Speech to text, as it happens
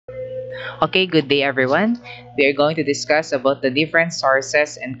Okay, good day everyone. We are going to discuss about the different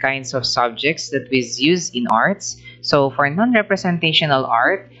sources and kinds of subjects that we use in arts. So for non-representational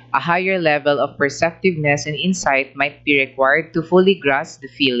art, a higher level of perceptiveness and insight might be required to fully grasp the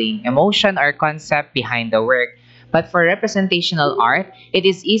feeling, emotion, or concept behind the work. But for representational art, it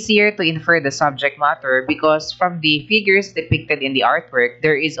is easier to infer the subject matter because from the figures depicted in the artwork,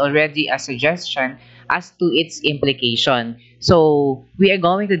 there is already a suggestion as to its implication. So, we are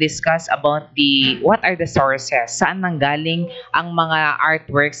going to discuss about the what are the sources, saan nanggaling ang mga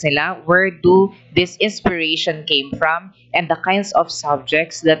artworks nila, where do this inspiration came from, and the kinds of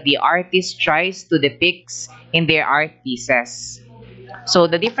subjects that the artist tries to depict in their art pieces. So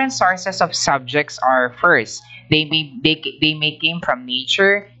the different sources of subjects are first, they may came from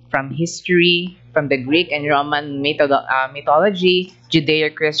nature, from history, from the Greek and Roman mythology,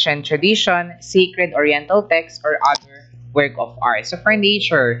 Judeo-Christian tradition, sacred Oriental texts, or other work of art. So for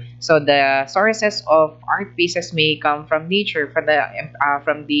nature, so the sources of art pieces may come from nature, from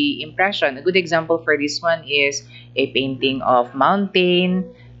the impression. A good example for this one is a painting of mountain,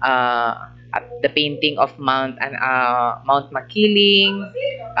 the painting of Mount Makiling,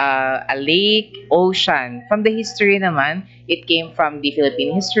 a lake, ocean. From the history naman, it came from the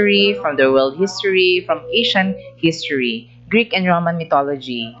Philippine history, from the world history, from Asian history. Greek and Roman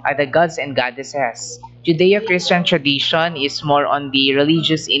mythology are the gods and goddesses. Judeo-Christian tradition is more on the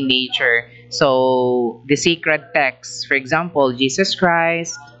religious in nature. So the sacred texts, for example, Jesus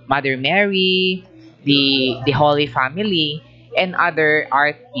Christ, Mother Mary, the Holy Family, and other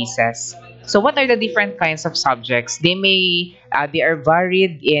art pieces. So what are the different kinds of subjects? They are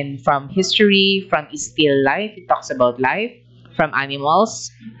varied in from history, from still life, it talks about life, from animals,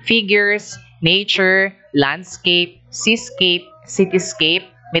 figures, nature, landscape, seascape, cityscape,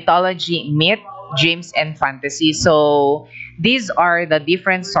 mythology, myth, dreams, and fantasy. So these are the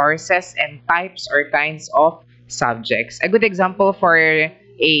different sources and types or kinds of subjects. A good example for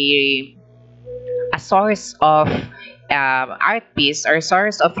a source of art piece or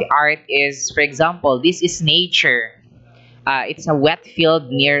source of the art is, for example, this is nature. It's a wet field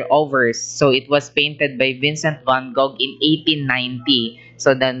near Overs. So it was painted by Vincent van Gogh in 1890.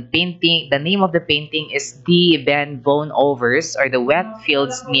 So the name of the painting is Die Ben Von Overs, or the wet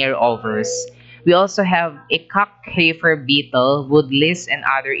fields near Overs. We also have a cockchafer beetle, woodlice, and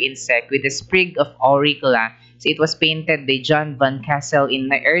other insect with a sprig of auricula. So it was painted by John van Cassel in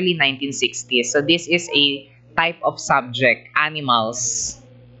the early 1960s. So this is a type of subject, animals.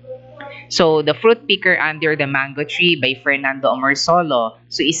 So the fruit picker under the mango tree by Fernando Omorsolo.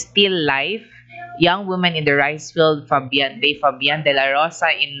 So is still life. Young woman in the rice field by Fabian de la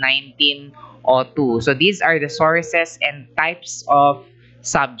Rosa in 1902. So these are the sources and types of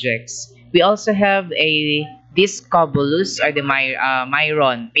subjects. We also have a Discobulus, or the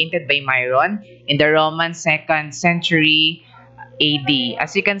Myron, painted by Myron in the Roman 2nd century AD.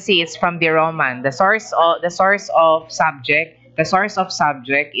 As you can see, it's from the Roman. The source of subject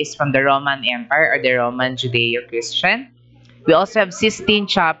is from the Roman Empire, or the Roman Judeo-Christian. We also have Sistine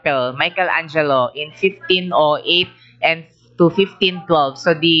Chapel, Michelangelo in 1508 and to 1512.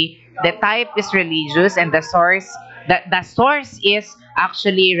 So the type is religious, and the source is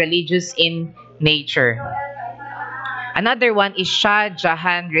actually religious in nature. Another one is Shah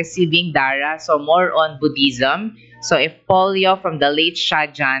Jahan receiving Dara, so more on Buddhism. So if Polio from the late Shah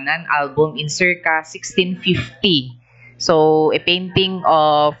Jahan album in circa 1650. So a painting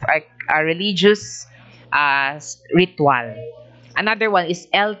of a religious ritual. Another one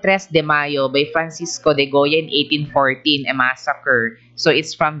is El Tres de Mayo by Francisco de Goya in 1814, a massacre. So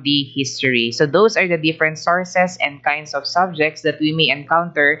it's from the history. So those are the different sources and kinds of subjects that we may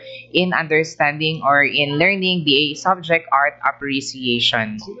encounter in understanding or in learning the subject art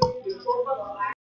appreciation.